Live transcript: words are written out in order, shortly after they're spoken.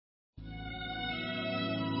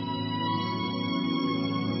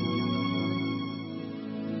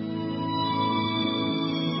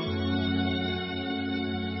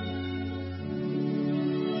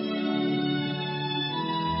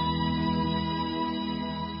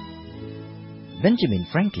Benjamin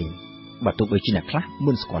Franklin បើទោះបីជាអ្នកខ្លះ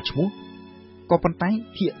មិនស្គាល់ឈ្មោះក៏ប៉ុន្តែ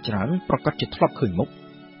ភាគច្រើនប្រកាសជាធ្លាប់ឃើញមុខ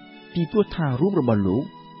ពីព្រោះថារូបរបស់លោក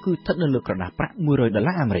គឺស្ថិតនៅលើក្រដាសប្រាក់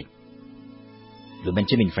$100អាមេរិកលោក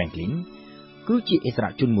Benjamin Franklin គឺជាឥស្សរ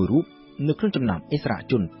ជនមួយរូបនៅក្នុងចំណោមឥស្សរ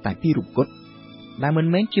ជនតែ2រូបគត់ដែលមិន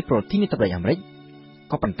មែនជាប្រធានាធិបតីអាមេរិក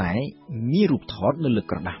ក៏ប៉ុន្តែមានរូបថតនៅលើ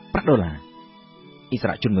ក្រដាសប្រាក់ដុល្លារឥស្ស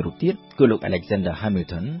រជនមួយរូបទៀតគឺលោក Alexander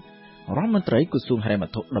Hamilton រដ្ឋមន្ត្រីក្រសួងហិរញ្ញវ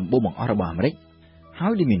ត្ថុដំបូងបង្អស់របស់អាមេរិកហើ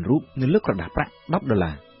យដែលមានរូបនៅលើក្រដាសប្រាក់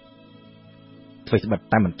$10ធ្វើស្បិត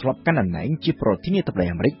តែមិនធ្លាប់កាន់តំណែងជាប្រធានាធិបតី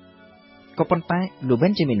អាមេរិកក៏ប៉ុន្តែលោក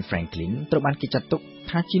Benjamin Franklin ត្រូវបានគេចាត់ទុក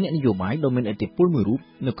ថាជាអ្នកនយោបាយដ៏មានឥទ្ធិពលមួយរូប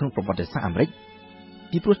នៅក្នុងប្រវត្តិសាស្ត្រអាមេរិក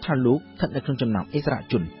ពីព្រោះថាលោកស្ថិតនៅក្នុងចំណោមឥស្សរ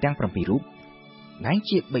ជនទាំង7រូបដែល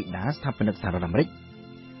ជាបិតាស្ថាបនិកសហរដ្ឋអាមេរិក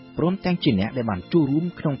ព្រមទាំងជាអ្នកដែលបានចូលរួម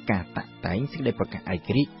ក្នុងការតាក់តែងសេចក្តីប្រកាសឯក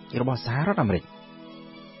រាជ្យរបស់សហរដ្ឋអាមេរិក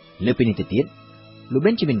លើពីនេះទៅទៀតលោក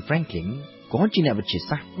Benjamin Franklin ក៏ជាអ្នកវិទ្យា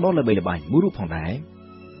សាស្ត្រដ៏ល្បីល្បាញមួយរូបផងដែរ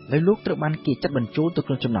ដែលលោកត្រូវបានគេចាត់បញ្ចូលទៅក្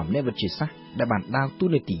នុងចំណោមអ្នកវិទ្យាសាស្ត្រដែលបានដើរតួ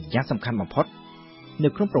នាទីយ៉ាងសំខាន់បំផុតនៅ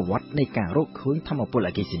ក្នុងប្រវត្តិនៃការរកឃើញថាមពល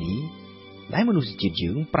អគ្គិសនីដែលមនុស្សជាតិ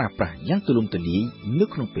យើងប្រើប្រាស់យ៉ាងទូលំទូលាយនៅ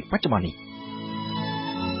ក្នុងពេលបច្ចុប្បន្ននេះ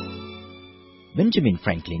Benjamin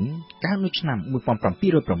Franklin កើតនៅឆ្នាំ1706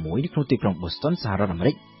នៅក្នុងទីក្រុង Boston សហរដ្ឋអាមេ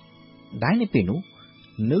រិកដែលនៅពេលនោះ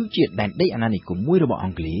នៅជាដែនដីអាណានិគមមួយរបស់អ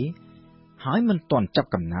ង់គ្លេសហើយមិនទាន់ចាប់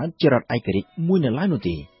កំណើតជារដ្ឋឯករាជ្យមួយនៅឡើយនោះ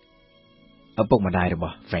ទេឪពុកម្ដាយរប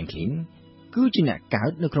ស់ Franklin គឺជាអ្នកកើ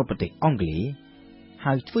តនៅក្នុងប្រទេសអង់គ្លេស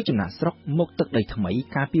ហើយធ្វើចំណាកស្រុកមកទឹកដីថ្មី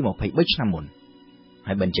កាលពី23ឆ្នាំមុន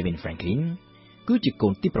ហើយ Benjamin Franklin គឺជាកូ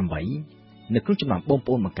នទី8នៅក្នុងចំណោមបង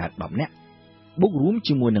ប្អូនបង្កើត10នាក់បូករួម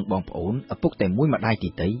ជាមួយនឹងបងប្អូនឪពុកតែមួយម្ដាយទី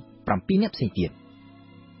តី7នាក់ផ្សេងទៀត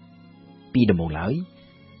ពីដំបូងឡើយ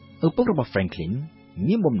ឪពុករបស់ Franklin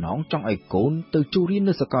មានបំណងចង់ឲ្យកូនទៅចូលរៀន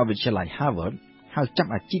នៅសាកលវិទ្យាល័យ Harvard ហើយចាប់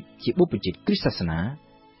អាជីពជាបុព្វជិតគ្រិស្តសាសនា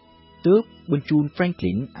ទើបបញ្ជូន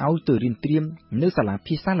Franklin ឲ្យទៅរៀនត្រៀមនៅសាលា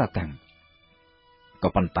ភាសាឡាតាំងក៏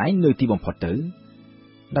ប៉ុន្តែនៅទីបំផុតទៅ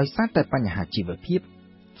ដោយសារតែបញ្ហាជីវភាព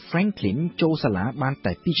Franklin ចូលសាលាបាន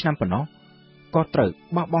តែ2ឆ្នាំប៉ុណ្ណោះក៏ត្រូវ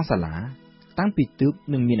បោះបង់សាលាតាំងពីទើប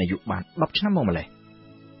នឹងមានអាយុបាន10ឆ្នាំមកម្ល៉េះ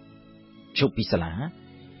ជប់ពីសាលា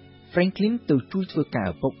Franklin ទៅជួយធ្វើការ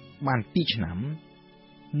ឪពុកបាន2ឆ្នាំ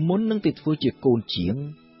មុននឹងទៅធ្វើជាកូនជាង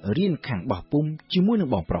រៀនខាងបោះពុម្ពជាមួយនឹង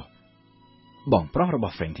បងប្រុសរប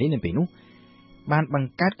ស់ Franklin នៅពេលនោះបានប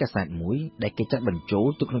ង្កើតកាសែតមួយដែលគេចាត់បញ្ចូល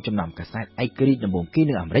ទៅក្នុងចំណោមកាសែតឯករាជ្យដំបូងគេ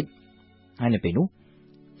នៅអាមេរិកហើយនៅពេលនោះ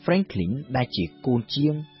Franklin ដែលជាកូនជា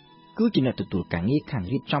ងគឺជាអ្នកទទួលការងារខាង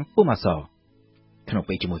រៀបចំពុម្ពអក្សរក្នុង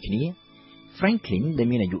ពេលជាមួយគ្នា Franklin ដែល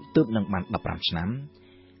មានអាយុទើបនឹងបាន15ឆ្នាំ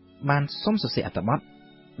បានសុំសរសេរអត្ថបទ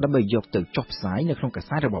ដើម្បីយកទៅចុះផ្សាយនៅក្នុងកា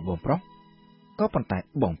សែតរបស់បងប្រុសក៏ប៉ុន្តែ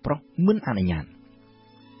បងប្រុសមិនអនុញ្ញាត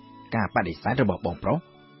ការបដិសេធរបស់បងប្រុស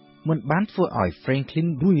មិនបានធ្វើឲ្យ Franklin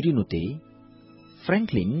រួញរានោះទេ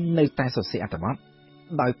Franklin នៅតែសរសេរអត្ថបទ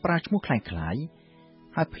ដោយប្រើឈ្មោះคล้ายៗ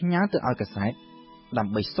ហើយផ្ញើទៅឲ្យកាសែតដើ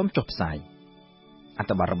ម្បីសុំចុះផ្សាយអត្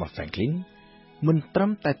ថបទរបស់ Franklin មិនត្រឹ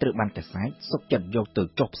មតែត្រូវបានកាសែតសុខចិត្តយកទៅ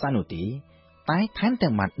ចុះផ្សាយនោះទេតែថែម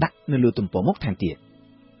ទាំងបានដាក់នៅលើទំព័រមុខថែមទៀត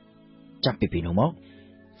ចាប់ពីពេលនោះមក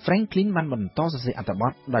Franklin បានបន្តសរសេរអត្ថប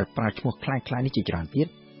ទដោយប្រើឈ្មោះคล้ายៗនេះជាច្រើនទៀត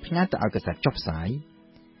ផ្ញើទៅឲ្យកាសែតចុះផ្សាយ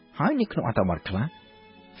ហើយនៅក្នុងអត្ថបទខ្លះ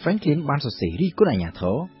Franklin បានសរសេររិះគន់អាជ្ញាធ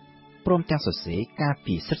រព្រមទាំងសរសេរការ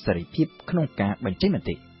ពីសិទ្ធិសេរីភាពក្នុងការបញ្ចេញម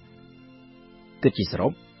តិគិតជាសរុ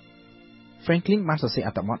ប Franklin បានសរសេរអ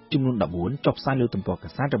ត្ថបទចំនួន14ចុះផ្សាយលើទំព័រកា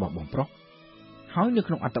សែតរបស់បងប្រុសហើយនៅ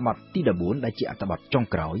ក្នុងអត្ថបទទី14ដែលជាអត្ថបទចុង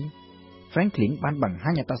ក្រោយ Franklin បានបង្ហា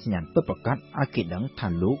ញអត្តសញ្ញាណពិតប្រាកដឲ្យគេដឹងថា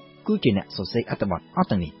លោកគឺជាអ្នកសរសេរអត្ថបទអស់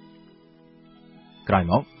ទាំងនេះក្រោយ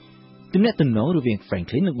មកទំនាក់ទំនងរវាង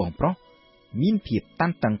Franklin និងបងប្រុសមានភាពតា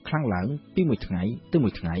នតឹងខ្លាំងឡើងពីមួយថ្ងៃទៅមួ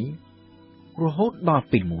យថ្ងៃរហូតដល់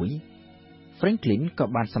ពេលមួយ Franklin ក៏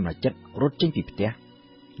បានសម្រេចចិត្តរត់ចេញពីផ្ទះ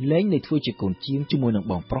លែងនៅធ្វើជាកូនជាងជាមួយនឹង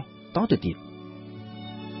បងប្រុសតទៅទៀត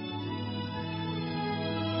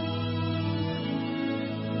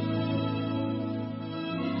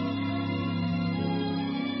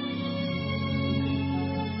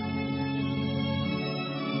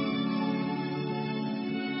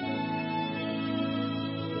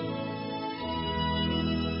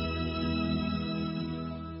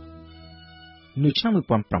នៅឆ្នាំ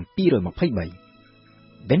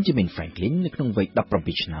1723 Benjamin Franklin នៅក្នុងវ័យ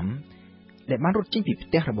17ឆ្នាំដែលបានរត់ចេញពីផ្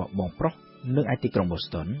ទះរបស់បងប្រុសនៅឯទីក្រុង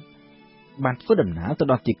Boston បានធ្វើដំណើរទៅ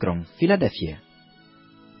ដល់ទីក្រុង Philadelphia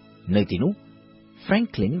នៅទីនោះ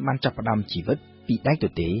Franklin បានចាប់ផ្ដើមជីវិតពីដែកទ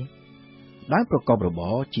ទេដោយប្រកបរប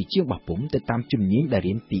រជាជាងបោះពុម្ពទៅតាមជំនាញដែល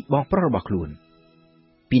រៀនពីបងប្រុសរបស់ខ្លួន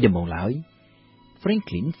ពីដំបូងឡើយ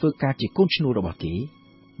Franklin ធ្វើការជាកូនឈ្នួលរបស់គេ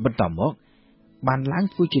បន្ទាប់មក បានឡើង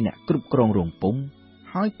ធ្វើជាអ្នកគ្រប់គ្រងរោងពុម្ព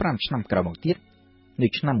ហើយ5ឆ្នាំក្រោយមកទៀតនៅ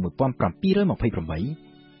ឆ្នាំ1728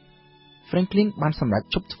 Franklin បានសម្រេច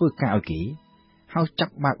ឈប់ធ្វើការឲ្យគេហើយចា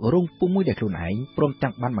ប់បើករោងពុម្ពមួយដែលខ្លួនឯងព្រមទាំ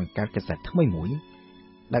ងបានបង្កើតកាសែតថ្មីមួយ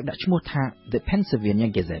ដែលដាក់ឈ្មោះថា The Pennsylvania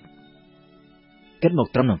Gazette គិតមក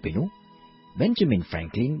ត្រឹមនៅពេលនោះ Benjamin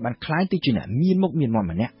Franklin បានក្លាយទៅជាអ្នកមានមុខមានមាត់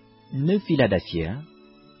ម្នាក់នៅ Philadelphia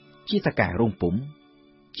ជាតការរោងពុម្ព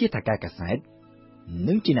ជាតការកាសែត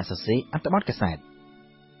និងជាអ្នកសរសេរអត្ថបទកាសែត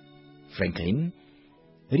Franklin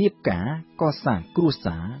រៀបការកសាងគ្រួ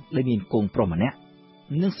សារដែលមានកូនប្រុសម្នាក់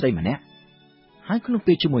និងស្រីម្នាក់ហើយក្នុង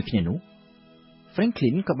ពេលជាមួយគ្នានោះ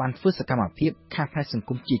Franklin ក៏បានធ្វើសកម្មភាពខាងផ្នែកសង្គ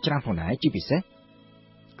មជាច្រើនផងដែរជាពិសេស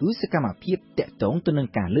គឺសកម្មភាពតាក់ទងទៅនឹង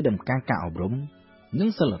ការលើកតម្កើងការអប់រំនិង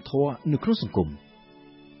សីលធម៌នៅក្នុងសង្គម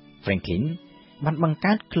Franklin បានបង្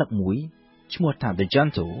កើតក្លឹបមួយឈ្មោះថា The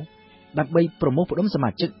Gentle ដើម្បីប្រមូលផ្ដុំសមា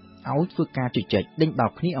ជិកឲ្យធ្វើការជជែកដេញដោ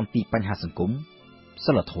លគ្នាអំពីបញ្ហាសង្គម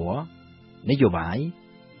សីលធម៌នយោបាយ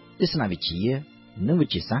ទស្សនវិជ្ជានិងវិ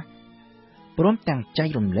ទ្យាសាស្ត្រព្រមទាំងចែក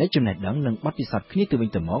រំលែកចំណេះដឹងនិងបទពិសោធន៍គ្នាទៅវិញ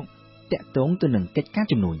ទៅមកតាក់ទងទៅនឹងកិច្ចការ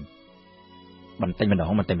ជំនួញបន្តិចម្ដ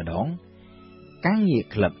ងការងារ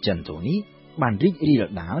ក្លឹប Gentle នេះបានរីករាល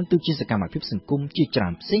ដាលទៅជាសកម្មភាពសង្គមជាច្រើ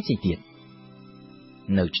នផ្សេងៗទៀត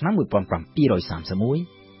នៅឆ្នាំ1731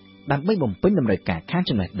ដើម្បីបំពេញតម្រូវការខាង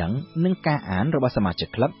ចំណេះដឹងនិងការអានរបស់សមាជិក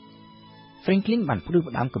ក្លឹប Franklin បានផ្ដួច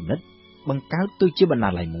ផ្ដើមគំនិតបង្កើតទៅជាបណ្ណា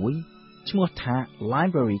ល័យមួយឈ្មោះថា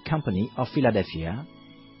Library Company of Philadelphia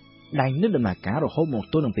ដែលនៅដំណើរការរហូតមក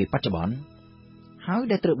ទល់នឹងពេលបច្ចុប្បន្នហើយ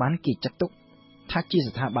ដែលត្រូវបានគេចាត់ទុកថាជា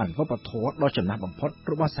ស្ថាប័នវប្បធម៌ដ៏ចំណាស់បំផុត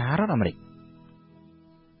របស់សហរដ្ឋអាមេរិក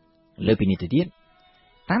លើពីនេះទៅទៀត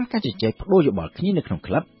តាមការជជែកប្តូរយោបល់គ្នានៅក្នុង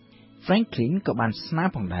ក្លឹប Franklin ក៏បានស្នើ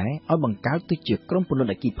ផងដែរឲ្យបង្កើតទៅជាក្រុមពន្ល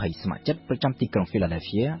ត់អគ្គិភ័យស្ម័គ្រចិត្តប្រចាំទីក្រុង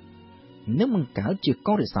Philadelphia និងបង្កើតជាក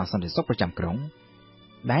ងរក្សាសន្តិសុខប្រចាំក្រុង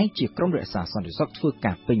ដែលជាក្រុមរក្សាសន្តិសុខធ្វើ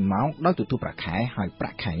ការពេញម៉ោងដោយទទួលប្រាក់ខែហើយប្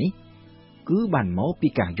រាក់ខែនេះគឺបានមកពី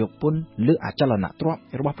ការយកពន្ធលើអចលនទ្រព្យ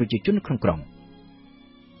របស់ប្រជាជនក្នុងក្រុង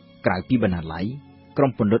ក្រៅពីបណ្ណាល័យក្រុ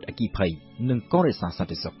មពន្លត់អគ្គិភ័យនិងកងរក្សាសន្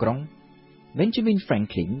តិសុខក្រុង Benjamin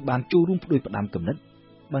Franklin បានចូលរួមផ្ដួចផ្ដើមគំនិត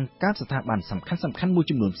បង្កើតស្ថាប័នសំខាន់ៗមួយ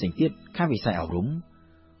ចំនួនផ្សេងទៀតខាងវិស័យអប់រំ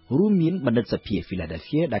រួមមានបណ្ឌិតសភា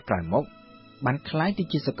Philadelphia ដែលក្រោយមកបានក្លាយទៅ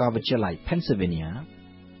ជាសាកលវិទ្យាល័យ Pennsylvania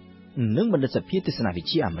និងបណ្ឌិតសភាទស្សនវិជ្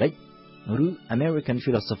ជាអាមេរិកឬ American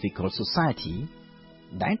Philosophical Society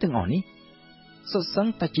ដែលទាំងអស់នេះសុទ្ធសឹង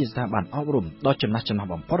តែជាស្ថាប័នអប់រំដ៏ចំណាស់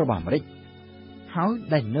បំផុតរបស់អាមេរិកហើយ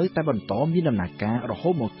ដែលនៅតែបន្តមានដំណើរការរហូ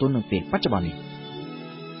តមកទល់នឹងពេលបច្ចុប្បន្ននេះ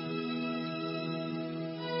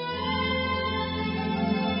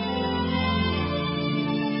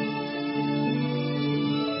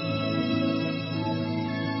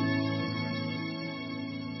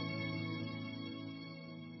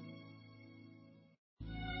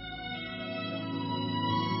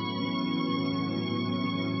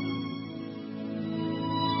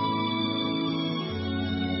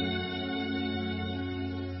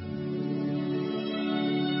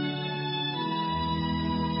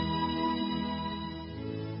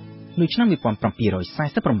នៅឆ្នាំ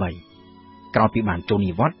1748ក្រោយពីបានចូល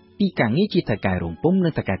និវត្តន៍ពីការងារជាថៅកែរោងពុម្ពនិ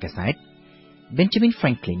ងថៅកែកាសែត Benjamin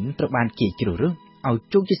Franklin ត្រូវបានគេជ្រើសរើសឲ្យ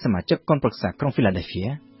ចូលជាសមាជិកគណៈប្រឹក្សាក្រុង Philadelphia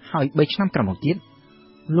ហើយ3ឆ្នាំក្រោយមកទៀត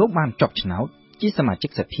លោកបានជាប់ឆ្នោតជាសមាជិក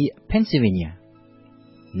សភា Pennsylvania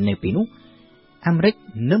នៅពេលនោះអាមេរិក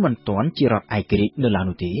នៅមិនទាន់ជារដ្ឋឯករាជ្យនៅឡើយ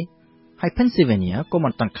នោះទេហើយ Pennsylvania ក៏មិ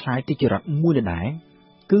នទាន់ក្លាយទៅជារដ្ឋមួយដដែល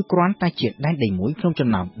គឺគ្រាន់តែជាដែនដីមួយក្នុងចំ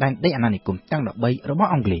ណោមដែនដីអាណានិគមទាំង13រប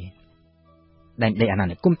ស់អង់គ្លេសដែនដីអាណា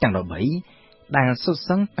និគមទាំង13ដែលសុទ្ធ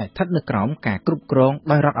សឹងតែស្ថិតនៅក្រោមការគ្រប់គ្រង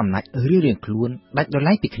ដោយរដ្ឋអំណាចរៀងៗខ្លួនដាច់ដោយ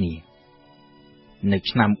ឡែកពីគ្នានៅ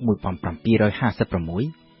ឆ្នាំ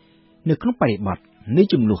1756នៅក្នុងបរិបទនៃ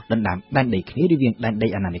ចំនួនដណ្ដើមដែនដីគ្នារវាងដែនដី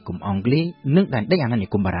អាណានិគមអង់គ្លេសនិងដែនដីអាណានិ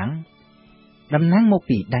គមបារាំងតំណាងមក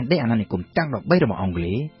ពីដែនដីអាណានិគមទាំង13របស់អង់គ្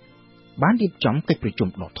លេសបានរៀបចំកិច្ចប្រជុំ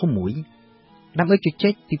ដ៏ធំមួយដើម្បីជជែ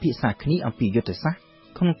កពិភាក្សាគ្នាអំពីយុទ្ធសាស្ត្រ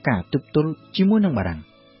ក្នុងការទប់ទល់ជាមួយនឹងបារាំង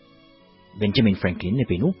Benjamin Franklin នៅ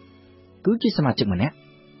ពេលនោះគឺជាសមាជិកម្នាក់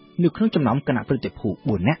នៅក្នុងចំណោមគណៈប្រតិភូ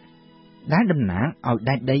4នាក់ដែលតំណាងឲ្យ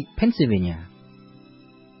ដែនដី Pennsylvania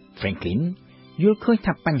Franklin យល់ឃើញ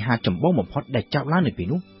ថាបញ្ហាចម្បងបំផុតដែលចោទឡើងនៅពេល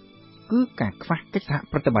នោះគឺការខ្វះកិច្ចសហ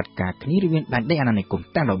ប្រតិបត្តិការគ្នារវាងដែនដីអាណានិគម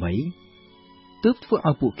ទាំង13ទើបធ្វើ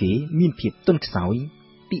ឲ្យពួកគេមានភាពទន់ខ្សោយ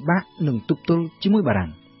ពិបាកនឹងទប់ទល់ជាមួយបារាំ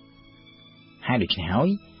ងហើយដូច្នេះហើយ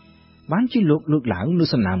បានជាលោកលើកឡើងនូវ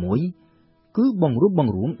សំណើមួយគឺបង្រួបប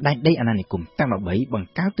ង្រួមដែនដីអាណានិគមទាំង13បង្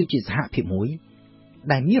កើតទៅជាសហភាពមួយ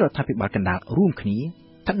ដែលមានរដ្ឋាភិបាលកណ្ដាលរួមគ្នាស្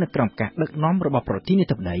ថិតនៅក្រោមការដឹកនាំរបស់ប្រធានា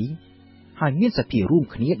ធិបតីហើយមានសភារួម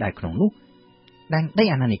គ្នាដែលក្នុងនោះដែនដី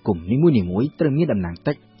អាណានិគមនីមួយៗត្រូវមានតំណាង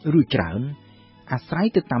តិចឬច្រើន អាស្រ័យ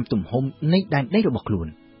ទៅតាមទំហំនៃដែនដីរបស់ខ្លួន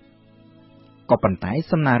ក៏ប៉ុន្តែ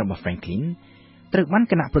សំណើរបស់ Franklin ត្រូវបាន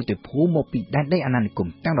គណៈប្រតិភូមកពីដែនដីអាណានិគម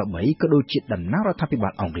ទាំង13ក៏ដូចជាតំណាងរដ្ឋាភិបា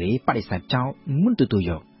លអង់គ្លេសបដិសេធចោលមិនទទួល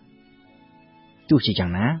យកទោះជាយ៉ា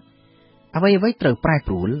ងណាអ្វីៗត្រូវប្រែ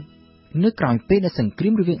ប្រួលនៅក្រោយពេលដែលសង្គ្រា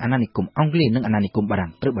មរវាងអាណានិគមអង់គ្លេសនិងអាណានិគមបារាំ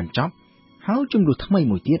ងត្រូវបញ្ចប់ហើយចំនួនថ្មី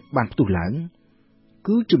មួយទៀតបានផ្ទុះឡើង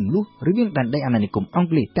គឺចំនួនរវាងដែនដីអាណានិគមអង់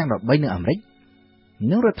គ្លេសទាំង13នៅអាមេរិក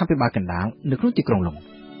និងរដ្ឋាភិបាលកណ្ដាលនៅក្នុងទីក្រុងឡុង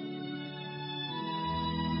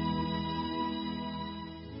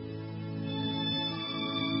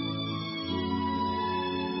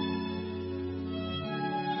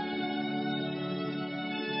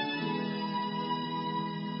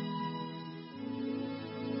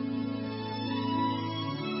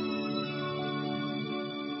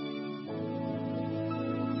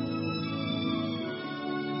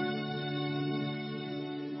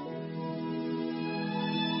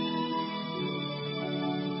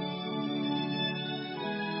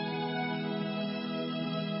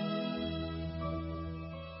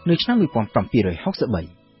នៅឆ្នាំ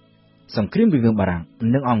1763សង្គ្រាមរវាងបារាំង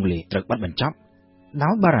និងអង់គ្លេសត្រូវបាត់បញ្ចប់ដោ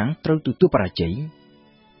យបារាំងត្រូវទទួលបរាជ័យ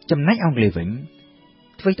ចំណែកអង់គ្លេសវិញ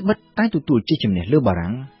អ្វីត្បិតតែទទួលជ័យជំនះលើបារាំ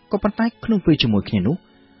ងក៏ប៉ុន្តែក្នុងពេលជាមួយគ្នានោះ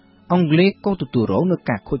អង់គ្លេសក៏ទទួលរងនឹង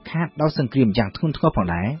ការខូចខាតដោយសង្គ្រាមយ៉ាងធ្ងន់ធ្ងរផង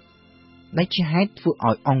ដែរដែលជាហេតុធ្វើ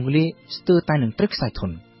ឲ្យអង់គ្លេសស្ទើរតែនឹងត្រូវខ្សែធ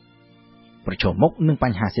នប្រឈមមុខនឹងប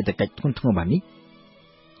ញ្ហាសេដ្ឋកិច្ចធ្ងន់ធ្ងរបែបនេះ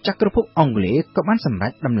ចក្រភពអង់គ្លេសក៏បានសម្រេ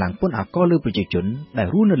ចដំឡើងពន្ធអាករលើប្រជាជនដែល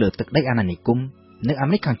រស់នៅលើទឹកដីអាណានិគមនៅអា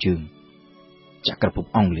មេរិកខាងជើងចក្រភព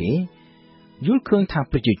អង់គ្លេសយល់ឃើញថា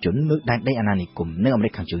ប្រជាជននៅដែនដីអាណានិគមនៅអាមេរិ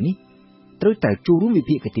កខាងជើងនេះត្រូវតែចូលរួមវិ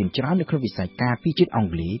ភាគទានច្រើននៅក្នុងវិស័យការពារជាតិអង់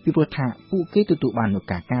គ្លេសពីព្រោះថាពួកគេទទួលបាននូវ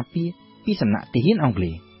ការការពារពីសំណាក់ទាហានអង់គ្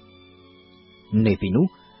លេសនៅពេលនោះ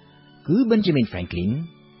គឺ Benjamin Franklin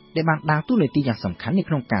ដែលបានដើរតួនាទីយ៉ាងសំខាន់នៅ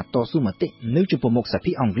ក្នុងការតស៊ូមតិនៅចំពោះមុខស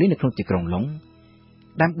ភាអង់គ្លេសនៅក្នុងទីក្រុងឡុង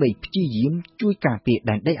ដើម្បីព្យាយាមជួយការពារ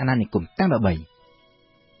ដែនដីអាណានិគមទាំង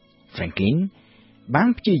13 Franklin បាន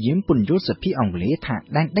ព្យាយាមពន្យល់សភាអង់គ្លេសថា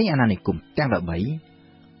ដែនដីអាណានិគមទាំង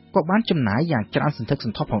13ក៏បានចំណាយយ៉ាងច្រើនសន្ធឹកស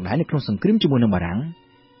ន្ធាប់ផងដែរនៅក្នុងសង្គ្រាមជាមួយនឹងបារាំង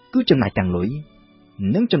គឺចំណាយទាំងលុយ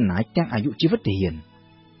និងចំណាយទាំងអាយុជីវិតទាហាន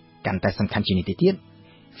កាន់តែសំខាន់ជាងនេះទៅទៀត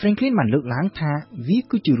Franklin បានលើកឡើងថាវា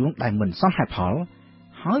គឺជារឿងដែលមិនសមហេតុផល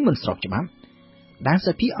ហើយមិនស្របច្បាប់ដែលស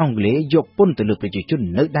ភាអង់គ្លេសយកពន្ធទៅលើប្រជាជន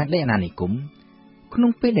នៅដែនដីអាណានិគមក្នុ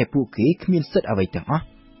ងពេលដែលពួកគេគ្មានសិទ្ធិអ្វីទាំងអស់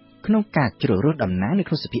ក្នុងការជ្រើសរើសតំណាងនៅ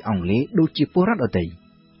ក្នុងសភាអង់គ្លេសដូចជាពលរដ្ឋដទៃ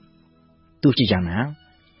ទោះជាយ៉ាងណា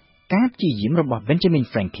ការព្យាយាមរបស់ Benjamin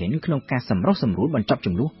Franklin ក្នុងការសម្រុះសម្រួលបញ្ចប់ជ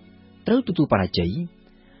ម្លោះត្រូវទទួលបរាជ័យ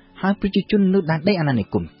ហើយប្រជាជននៅដែនដីអាណានិ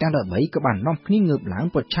គមទាំង13ក៏បាននាំគ្នាងើបឡើង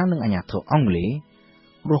ប្រឆាំងនឹងអាញាធរអង់គ្លេស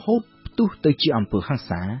រហូតផ្ទុះទៅជាអំពើហិង្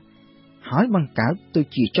សាហើយបង្កើតទៅ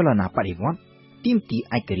ជាចលនាបដិវត្តន៍ទាមទារ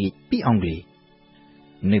ឯករាជ្យពីអង់គ្លេស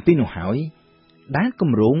នៅពេលនោះហើយដែលគ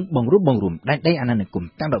ម្រោងបង្រួបបង្រួមដែនដីអាណានិគម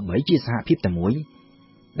ទាំង13ជាសហភាពតែមួយ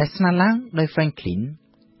ដែលស្នើឡើងដោយ Franklin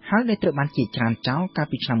ហើយដែលត្រូវបានគេច្រានចោលកាល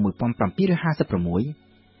ពីឆ្នាំ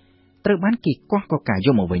1756ត្រូវបានគេកោះកកាយ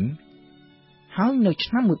កមកវិញហើយនៅ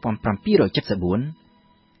ឆ្នាំ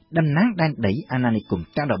1774តំណាងដែនដីអាណានិគម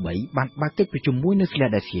ទាំង13បានបើកកិច្ចប្រជុំមួយនៅ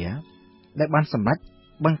Philadelphia ដែលបានសម្រេច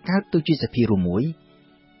បង្កើតទៅជាសភារួមមួយ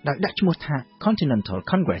ដោយដាក់ឈ្មោះថា Continental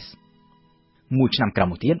Congress មួយឆ្នាំក្រោយ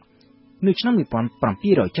មកទៀតនៅឆ្នាំ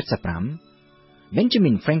1775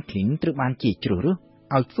 Benjamin Franklin ត្រូវបានគេជ្រើសរើស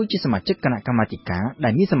ឲ្យធ្វើជាសមាជិកគណៈកម្មាធិការដែ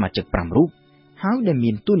លមានសមាជិក5រូបហើយដែល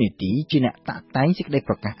មានតួនាទីជាអ្នកតាក់តែងសេចក្តី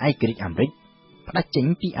ប្រកាសឯករាជ្យអាមេរិកផ្ដាច់ចេញ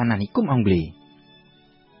ពីអាណានិគមអង់គ្លេស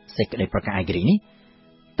សេចក្តីប្រកាសឯករាជ្យនេះ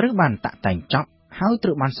ត្រូវបានតាក់តែងចប់ហើយត្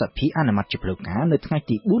រូវបានសភាអនុម័តជាផ្លូវការនៅថ្ងៃ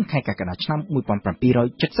ទី4ខែកក្កដាឆ្នាំ1776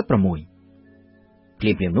ភ្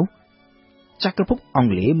លាមៗនោះចក្រភពអង់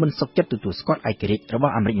គ្លេសមិនសុខចិត្តទទួលស្គាល់ឯករាជ្យរប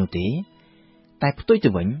ស់អាមេរិកនោះទេតែផ្ទុយទៅ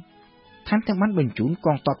វិញថែមទាំងបានបញ្ជូនក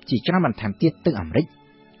ងទ័ពជាច្រើនបន្ថែមទៀតទៅអាមេរិក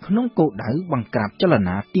ក្នុងគោលដៅបង្ក្រាបចល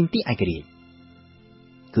នាទាមទារឯករាជ្យ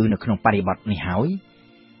គឺនៅក្នុងបរិបទនេះហើយ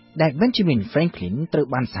ដែល Benjamin Franklin ត្រូវ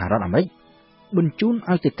បានសហរដ្ឋអាមេរិកបញ្ជូន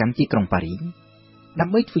ឲ្យទៅកាន់ទីក្រុងប៉ារីសដើ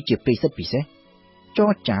ម្បីធ្វើជាប្រេសិតពិសេសច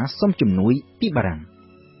រចាសុំជំនួយពីបារាំង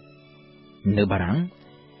នៅបារាំង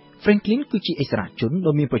Franklin គឺជាឥស្សរជន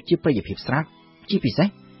ដ៏មានប្រជាប្រិយភាពស្រាប់ជាពិសេស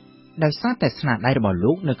ដោយសារតែស្នាដៃរបស់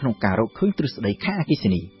លោកនៅក្នុងការរកឃើញទ្រឹស្ដីខាងអគ្គិស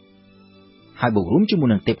នីហើយបូករួមជាមួយ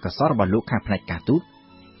នឹងទេពកោសល្យរបស់លោកខាងផ្នែកការទូត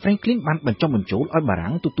Franklin បានបញ្ចុះបញ្ចូលឲ្យបារាំ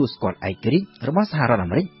ងទទួលស្គាល់ឯករាជ្យរបស់សហរដ្ឋអា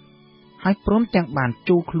មេរិកហើយព្រមទាំងបាន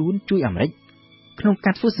ចូលខ្លួនជួយអាមេរិកក្នុង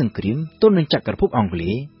ការធ្វើសង្គ្រាមទល់នឹងចក្រភពអង់គ្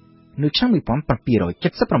លេសនៅឆ្នាំ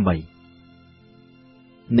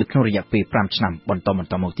1778នៅក្នុងរយៈពេល5ឆ្នាំបន្ត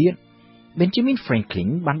មកទៀត Benjamin Franklin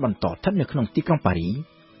បានបន្តស្ថិតនៅក្នុងទីក្រុងប៉ារីស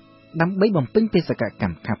ដើម្បីបំពេញបេសកក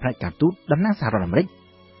ម្មខាងផ្នែកការទូតតំណាងសហរដ្ឋអាមេរិក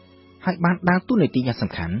ហើយបានដើរតួនាទីយ៉ាងសំ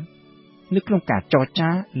ខាន់នៅក្នុងការចរចា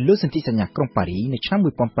លើសន្ធិសញ្ញាក្រុងប៉ារីនៅឆ្នាំ1783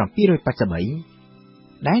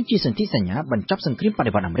ដែលជាសន្ធិសញ្ញាបញ្ចប់សង្គ្រាមប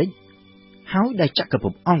ដិវត្តន៍អាមេរិកហើយដែលចក្រភ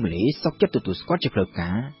ពអង់គ្លេសសុខចិត្តទទួលស្គាល់ជាផ្លូវកា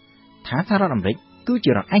រថាសហរដ្ឋអាមេរិកគឺ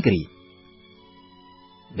ជារដ្ឋឯករាជ្យ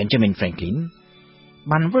Benjamin Franklin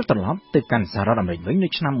បានវិលត្រឡប់ទៅកាន់សហរដ្ឋអាមេរិកវិញនៅ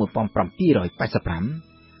ឆ្នាំ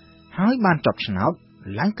1785ហើយបានជាប់ឆ្នោត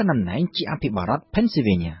ឡើងកាន់តំណែងជាអភិបាលរដ្ឋ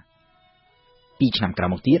Pennsylvania 2 ឆ្នាំក្រោយ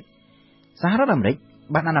មកទៀតសហរដ្ឋអាមេរិក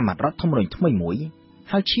បានអនុម័តរដ្ឋធម្មនុញ្ញថ្មីមួយ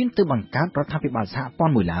ហើយឈានទៅបង្កើតរដ្ឋាភិបាលសហព័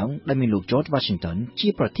ន្ធមួយឡើងដែលមានលោក George Washington ជា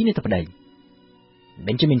ប្រធានាធិបតី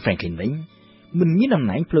Benjamin Franklin វិញមិនមានតំ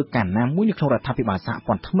ណែងផ្លូវការណាមួយនៅក្នុងរដ្ឋាភិបាលសហ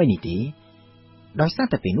ព័ន្ធថ្មីនេះទេដោយសារ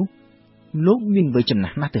តែពេលនោះលោកមានវ័យចំណា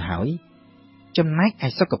ស់ណាស់ទៅហើយចំណែកឯ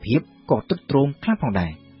សុខភាពក៏ទ្រុឌទ្រោមខ្លាំងផងដែ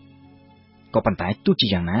រក៏ប៉ុន្តែទោះជា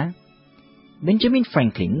យ៉ាងណា Benjamin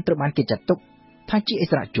Franklin ត្រូវបានគេចាត់ទុកថាជាឥ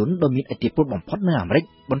ស្សរជនដ៏មានឥទ្ធិពលបំផុតនៅអាមេរិក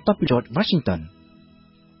បន្ទាប់ពី George Washington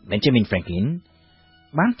Benjamin Franklin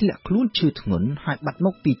បានធ្លាក់ខ្លួនឈឺធ្ងន់ហើយបាត់មុ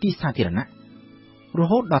ខពីទីសាធារណៈរ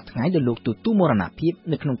ហូតដល់ថ្ងៃដែលលោកទទួលមរណភាព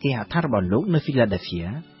នៅក្នុងគេហដ្ឋានរបស់លោកនៅ Philadelphia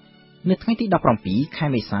នៅថ្ងៃទី17ខែ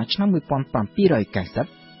មេសាឆ្នាំ1790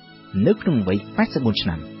នៅក្នុងវ័យ84ឆ្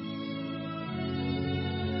នាំ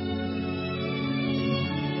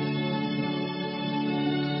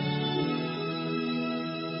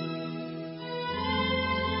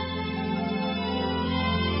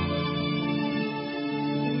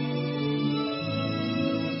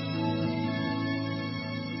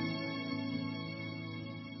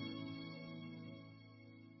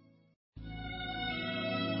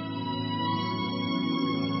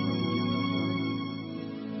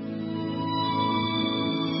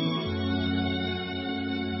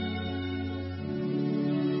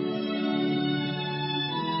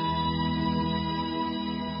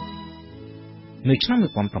នៅឆ្នាំ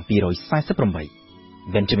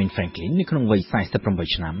1748 Benjamin Franklin នៅក្នុងវ័យ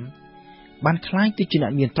48ឆ្នាំបានក្លាយទៅជាអ្ន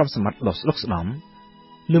កមានទ្រព្យសម្បត្តិដ៏ស្ដុកស្ដំ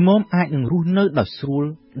ល្មមអាចនឹងរស់នៅដោយស្រួល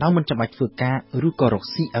ដោយមិនចាំបាច់ធ្វើការឬក៏រក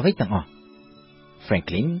ស៊ីអ្វីទាំងអស់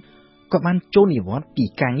Franklin ក៏បានចូលនិវត្តន៍ពី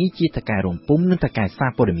ការងារជាតកែរោងពុម្ពនិងតកែសា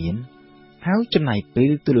រព័ត៌មានហើយចំណាយពេ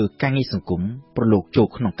លទៅលើការងារសង្គមប្រឡូកចូល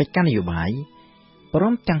ក្នុងកិច្ចការនយោបាយព្រ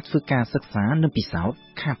មទាំងធ្វើការសិក្សានិងពិសោធន៍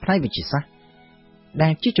ខាងផ្នែកវិទ្យាសាស្ត្រដែ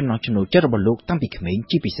លជាចំណង់ចំណូលចិត្តរបស់លោកតាំងពីក្មេង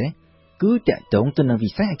ជាពិសេសគឺតាក់ទងទៅនឹងវិ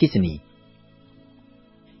ស័យអគ្គិសនី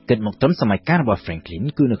គិតមកត្រឹមសម័យកាលរបស់ Franklin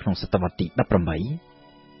គឺនៅក្នុងសតវត្សទី18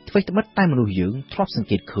អ្វីត្បិតតែមនុស្សយើងធ្លាប់សង្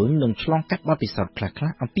កេតឃើញនិងឆ្លងកាត់បទពិសោធន៍ខ្លះ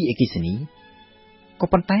ៗអំពីអគ្គិសនីក៏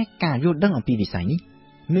ប៉ុន្តែការយល់ដឹងអំពីវិស័យនេះ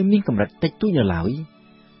នៅមានកម្រិតតិចតួចនៅឡើយ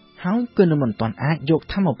ហើយក៏នៅមិនទាន់អាចយក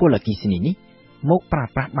ថាមពលអគ្គិសនីនេះមកប្រើ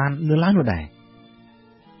ប្រាស់បាននៅឡើយនោះដែរ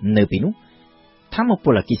នៅពេលនោះថាមព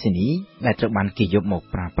លអគ្គិសនីដែលត្រូវបានគេយកមក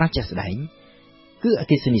ប្រើប្រាស់ជាក់ស្ដែងគឺអ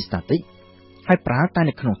គ្គិសនីស្តាទិកហើយប្រើតែ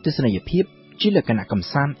នៅក្នុងទស្សនីយភាពជាលក្ខណៈកម្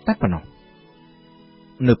សាន្តតែប៉ុណ្ណោះ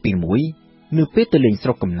នៅពេលមួយនៅពេលទៅលេងស្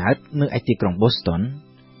រុកកំណើតនៅឯទីក្រុង Boston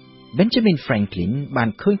Benjamin Franklin បាន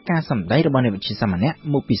ឃើញការសម្ដែងរបស់អ្នកវិទ្យាសាស្ត្រម្នាក់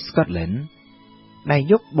មកពី Scotland ដែល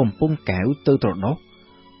យកបំពង់កែវទៅត្រដុស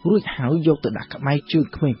រួចហើយយកទៅដាក់ក្បែរជើង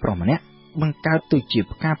ក្មេងប្រុសម្នាក់បង្កើតទៅជា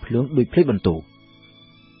ផ្កាភ្លើងដោយភ្លេចបន្ទោ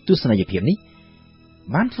ទស្សនីយភាពនេះ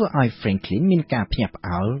បានធ្វើឲ្យ Franklin មានការភ្ញាក់ផ្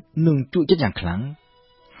អើលនិងជក់ចិត្តយ៉ាងខ្លាំង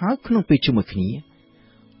ហើយក្នុងពេលជាមួយគ្នា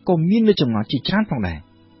ក៏មាននូវចម្ងល់ជាច្រើនផងដែរ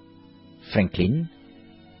Franklin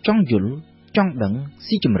ចង់យល់ចង់ដឹង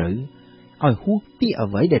ស៊ីជម្រៅឲ្យហួសពីអ្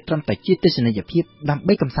វីដែលត្រឹមតែជាទស្សនីយភាពដើម្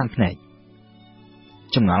បីកម្សាន្តភ្នែក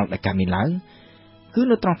ចម្ងល់ដែលកើតមានឡើងគឺ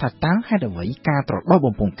នៅត្រង់ថាតើហេតុអ្វីការត្រដុស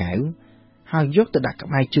បំពង់កែវហើយយកទៅដាក់ក្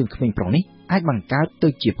បែរជើងក្មេងប្រុសនេះអាចបង្កើតទៅ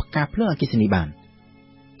ជាផ្កាភ្លើងអគ្គិសនីបាន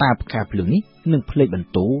តើផ្កាភ្លើងនេះនិងភ្លេចបន្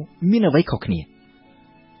ទោមានអ្វីខុសគ្នា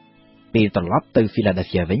ពេលត្រឡប់ទៅ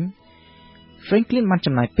Philadelphia វិញ Franklin បាន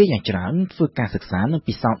ចំណាយពេលយ៉ាងច្រើនធ្វើការសិក្សានិង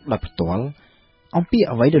ពិសោធន៍ដោយផ្ទាល់អំពី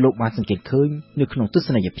អ្វីដែលលោកបានសង្កេតឃើញនៅក្នុងទស្ស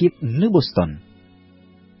នីយភាពនៅ Boston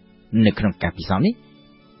នៅក្នុងការពិសោធន៍នេះ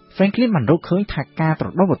Franklin បានរកឃើញថាការត្រ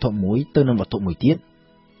ដុសវត្ថុមួយទៅនឹងវត្ថុមួយទៀត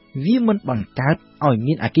វាមិនបង្កើតឲ្យ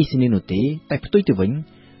មានអគ្គិសនីនោះទេតែផ្ទុយទៅវិញ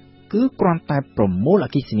គឺគ្រាន់តែប្រមូលអ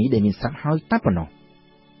គ្គិសនីដែលមានស្រាប់ហើយតែប៉ុណ្ណោះ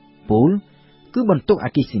ពូលគឺបន្ទុកអ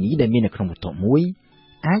គ្គិសនីដែលមាននៅក្នុងវត្ថុមួយ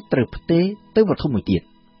អាចត្រូវផ្ទេរទៅវត្ថុមួយទៀត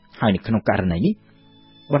ហើយនៅក្នុងករណីនេះ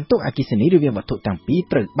បន្ទុកអគ្គិសនីរវាងវត្ថុទាំងពីរ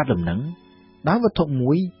ត្រូវបាត់លំនឹងដោយវត្ថុ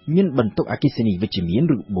មួយមានបន្ទុកអគ្គិសនីវិជ្ជមាន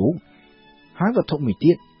ឬបូកហើយវត្ថុមួយ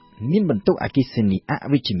ទៀតមានបន្ទុកអគ្គិសនីអ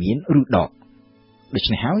វិជ្ជមានឬដកដូ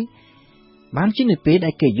ច្នេះហើយបានជានៅពេលដែ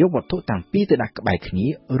លគេយកវត្ថុទាំងពីរទៅដាក់ក្បែរគ្នា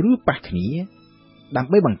ឬប៉ះគ្នាដើ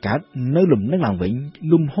ម្បីបង្កើតនៅលំនឹងឡើងវិញ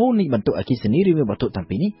លំហូរនៃបន្ទុកអគ្គិសនីរវាងវត្ថុទាំង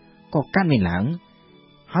ពីរនេះក៏កើតមានឡើង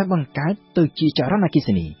ហើយបង្កើតទៅជាចរន្តអគ្គិស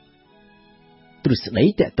នី ទ្រឹស្ដី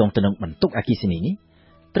តាក់ទងទៅនឹងបន្ទុកអគ្គិសនីនេះ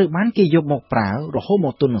ត្រូវបានគេយកមកប្រើរហូតម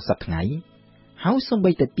កទល់នឹងសប្តាហ៍ថ្ងៃហើយសូម្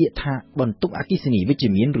បីតែពាក្យថាបន្ទុកអគ្គិសនីវិជ្ជ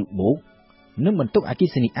មានឬបូកនិងបន្ទុកអគ្គិ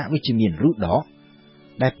សនីអវិជ្ជមានឬដក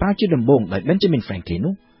ដែលប្រើជាដំបូងដោយ Benjamin Franklin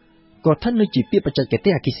នោះក៏ស្ថិតនៅជាពាក្យបច្ចេកទេ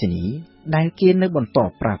សអគ្គិសនីដែលគេនៅបន្ត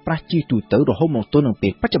ប្រើប្រាស់ជាទូទៅរហូតមកទល់នឹងពេ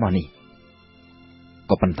លបច្ចុប្បន្ននេះ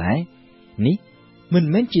ក៏ប៉ុន្តែនេះមិន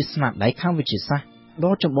មែនជាស្នាដៃខាងវិទ្យាសាស្ត្រ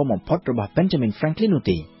ដ៏ចម្បងបំផុតរបស់ Benjamin Franklin នោះ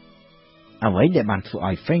ទេអ្វីដែលបានធ្វើ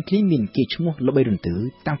ឲ្យ Franklin មានកេរ្តិ៍ឈ្មោះល្បីរន្ទឺ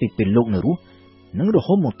តាំងពីពេលលោកនៅរស់និងរ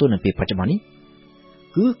ហូតមកទល់នឹងពេលបច្ចុប្បន្ននេះ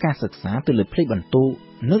គឺការសិក្សាទៅលើផ្លេកបន្ទោ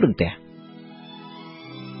និងរន្ទះ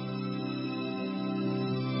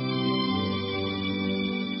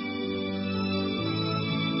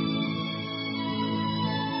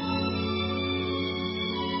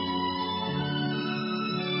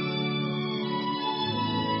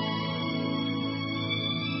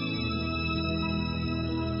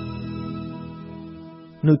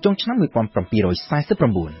នៅចុងឆ្នាំ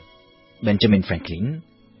1749 Benjamin Franklin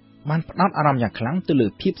បានផ្ដោតអារម្មណ៍យ៉ាងខ្លាំងទៅលើ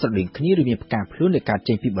ភាពស្រដៀងគ្នារវាងផ្កាភ្លើងដែលកើត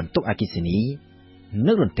ចេញពីបន្ទុកអគ្គិសនី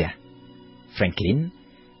និងរន្ទះ Franklin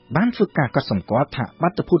បានធ្វើការកត់សម្គាល់ថាបា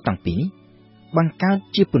តុភូតទាំងពីរនេះបង្កើត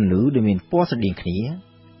ជាពន្លឺដែលមានពណ៌ស្រដៀងគ្នា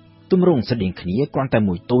ទម្រង់ស្រដៀងគ្នាគ្រាន់តែ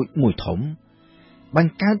មួយតូចមួយធំប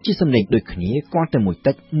ង្កើតជាសម្លេងដូចគ្នាគ្រាន់តែមួយ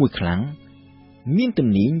តិចមួយខ្លាំងមានទំ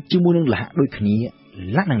នាញជាមួយនឹងលក្ខណៈដូចគ្នា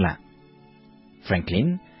លក្ខណៈ Franklin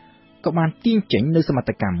ក៏បានទាញចេញនៅសមត្ថ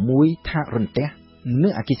កម្មមួយថារន្ទះនិ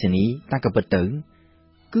ងអគ្គិសនីតាមកពិតទៅ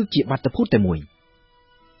គឺជាបាតុភូតតែមួយ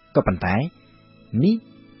ក៏ប៉ុន្តែនេះ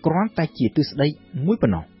គ្រាន់តែជាទស្សនវិជ្ជាមួយប៉ុ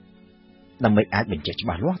ណ្ណោះដើម្បីអាចបញ្ជាក់ច្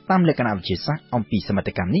បាស់លាស់តាមលក្ខណៈវិទ្យាសាស្ត្រអំពីសមត្ថ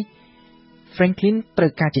កម្មនេះ Franklin ត្រូ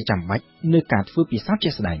វការជាចាំបាច់នៅការធ្វើពិសោធន៍ជា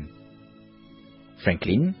ក់ស្ដែង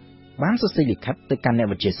Franklin បានសរសេរលិខិតទៅកាន់អ្នក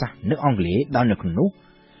វិទ្យាសាស្ត្រនៅអង់គ្លេសដោយនៅក្នុងនោះ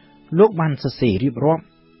លោកបានសរសេររៀបរាប់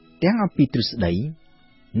ទាំងអំពីទ្រឹស្ដី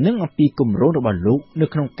និងអំពីគម្រោងរបស់លោកនៅ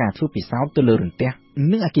ក្នុងការធ្វើពិសោធន៍ទៅលើរន្ទះ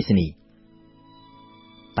និងអគ្គិសនី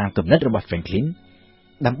តាមគំនិតរបស់ Franklin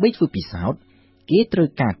ដើម្បីធ្វើពិសោធន៍គេត្រូវ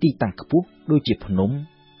ការទីតាំងខ្ពស់ដូចជាភ្នំ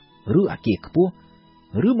ឬអគារខ្ពស់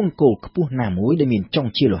ឬបង្គោលខ្ពស់ណាមួយដែលមានចុង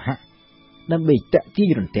ជាលោហៈដើម្បីតាក់ទាញ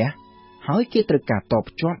រន្ទះហើយគេត្រូវការត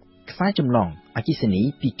ភ្ជាប់ខ្សែចម្លងអគ្គិសនី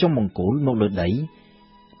ពីចុងបង្គោលមកលើដី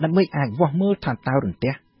ដើម្បីអាចវាស់មើលថាតើរន្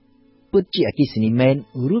ទះពិតជាអគ្គិសនីមែន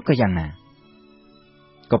ឬក៏យ៉ាងណា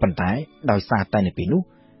ក៏ប៉ុន្តែដោយសារតែនៅពេលនោះ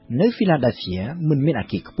នៅ Philadelphia មិនមានអ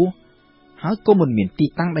គារខ្ពស់ហើយក៏មិនមានទី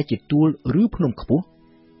តាំងដែលជាទួលឬភ្នំខ្ពស់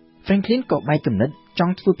Franklin ក៏បែកគំនិតច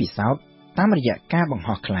ង់ធ្វើពិសោធន៍តាមរយៈការបង្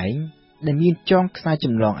ហោះខ្លែងដែលមានចងខ្សែច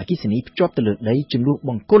ម្លងអគ្គិសនីភ្ជាប់ទៅលើដីជំនួសប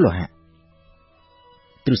ង្គោលលោហៈ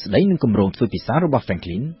ទ្រឹស្ដីនិងគម្រោងធ្វើពិសោធន៍របស់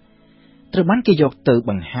Franklin ត្រូវបានគេយកទៅ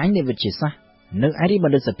បង្ហាញในវិទ្យាសាស្ត្រនៅឯរាជប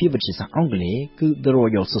ណ្ឌិតសភាវិទ្យាសាស្ត្រអង់គ្លេសគឺ The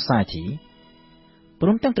Royal Society ព្រ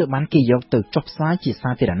មទាំងត្រូវបានគេយកទៅចុះផ្សាយជា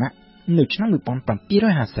សាធារណៈនៅឆ្នាំ1750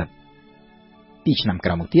ពីឆ្នាំក្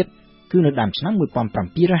រោយមកទៀតគឺនៅដើមឆ្នាំ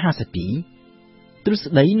1752ទ្រឹ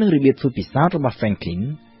ស្ដីនិងរបៀបធ្វើពិសោធន៍របស់ Franklin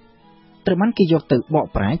ត្រូវបានគេយកទៅបក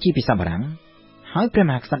ប្រែជាភាសាបារាំងហើយព្រះម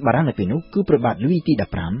ហាក្សត្របារាំងនៅពេលនោះគឺព្រះបាទ Louis ទី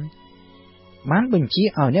15បានបញ្ជាឲ្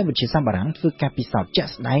យអ្នកវិទ្យាសាស្ត្របារាំងធ្វើការពិសោធន៍ជាក់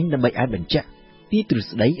ស្ដែងដើម្បីអាចបញ្ជាក់ពីទ្រឹ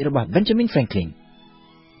ស្ដីរបស់ Benjamin Franklin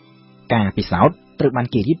ការពិសោធន៍ត្រូវបាន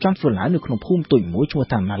គេរៀបចំធ្វើឡើងនៅក្នុងភូមិតូចមួយឈ្មោះ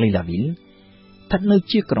ថា Marly-la-Ville ស្ថិតនៅ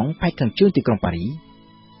ជាក្រុងផ្នែកខាងជើងទីក្រុងប៉ារី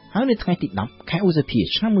ហើយនៅថ្ងៃទី10ខែឧសភា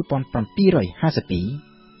ឆ្នាំ1752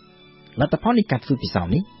លទ្ធផលនៃការធ្វើពិសោធ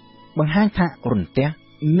ន៍នេះបង្ហាញថារន្ទះ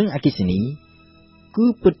និងអគ្គិសនីគឺ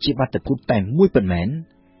ពិតជាបាតុភូតតែមួយពិតមែន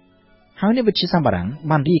ហើយអ្នកវិទ្យាសាស្ត្របារាំង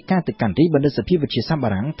បានរាយការណ៍ទៅកាន់រាជបណ្ឌិតសភាវិទ្យាសាស្ត្របា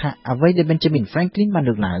រាំងថាអ្វីដែល Benjamin Franklin បាន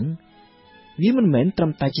លើកឡើងវាមិនមែនត្រឹ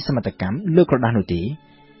មតែជាសមត្ថកម្មលើកក្រដាស់នោះទេ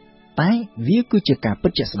តែវាគឺជាការពិ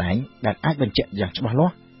តជាក់ស្ដែងដែលអាចបញ្ជាក់យ៉ាងច្បាស់លា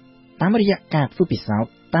ស់តាមរយៈការធ្វើពិសោធន៍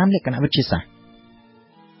តាមលក្ខណៈវិទ្យាសាស្ត្រ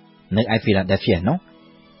នៅឯ Philadelphia នោះ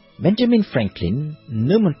Benjamin Franklin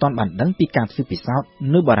នៅមិនទាន់បានដឹងពីការធ្វើពិសោធន៍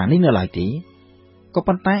នៅបារាំងនេះនៅឡើយទេក៏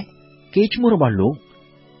ប៉ុន្តែកេរ្តិ៍ឈ្មោះរបស់លោក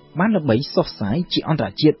បានល្បីសុះសាយជាអន្តរ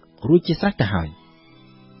ជាតិរួចជាស្រេចទៅហើយ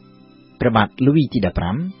ព្រះបាទ Louis ទី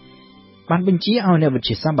15បានបញ្ជាឲ្យអ្នកវិទ្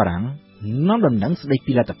យាសាស្ត្របារាំងនាំដំណឹងស្ដី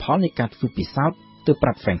ពីលទ្ធផលនៃការធ្វើពិសោធន៍ទៅប្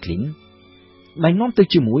រាប់ Franklin ដែលនាំទៅ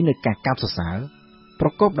ជាមួយនឹងការកោតសរសើរប្រ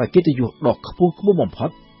កបដោយកិត្តិយសដ៏ខ្ពស់បំផុត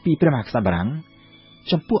ពីព្រះមហាក្សត្របារាំង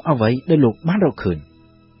ចំពោះអ្វីដែលលោកបានរកឃើញ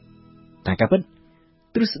តែការពិត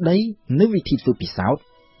ទ្រឹស្ដីនៅវិធីធ្វើពិសោធន៍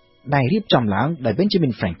ដែលរៀបចំឡើងដោយ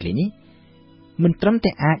Benjamin Franklin នេះមិនត្រឹម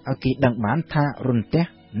តែអាចឲ្យគេដឹងបានថារន្ទះ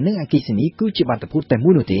និងអគ្គិសនីគឺជាបាតុភូតតែមួ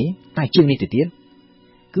យនោះទេតែជាងនេះទៅទៀត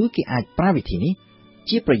គឺគេអាចប្រើវិធីនេះ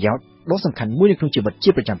ជាប្រយោជន៍ដ៏សំខាន់មួយនៅក្នុងជីវិតជា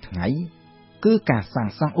ប្រចាំថ្ងៃគឺការសាង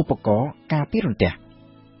សង់ឧបករណ៍ការពាររន្ទះ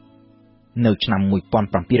នៅឆ្នាំ1753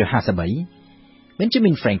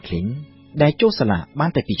 Benjamin Franklin ដែលចូលសាលាបា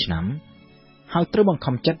នតែ2ឆ្នាំហើយត្រូវបង្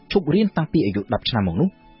ខំចិត្តឈប់រៀនតាំងពីអាយុ10ឆ្នាំមកនោះ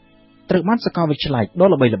ត្រូវបានសាកលវិទ្យាល័យដ៏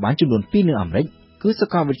ល្បីល្បាញចំនួន2នៅអាមេរិកគឺសា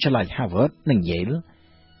កលវិទ្យាល័យ Harvard និង Yale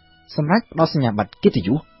សម្រាប់ផ្ដល់សញ្ញាបត្រកិត្តិយ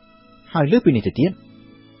សហើយលើសពីនេះទៅទៀត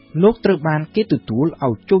លោកត្រូវបានគេទទួល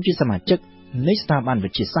ឲ្យចូលជាសមាជិកនៃស្ថាប័នវិ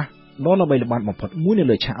ទ្យាសាស្ត្រដ៏ល្បីល្បាញបំផុតមួយនៅ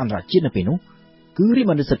លើឆាកអន្តរជាតិនៅពេលនោះគឺរាជ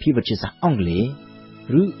បណ្ឌិតសភាវិទ្យាសាស្ត្រអង់គ្លេស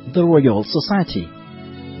ឬ The Royal Society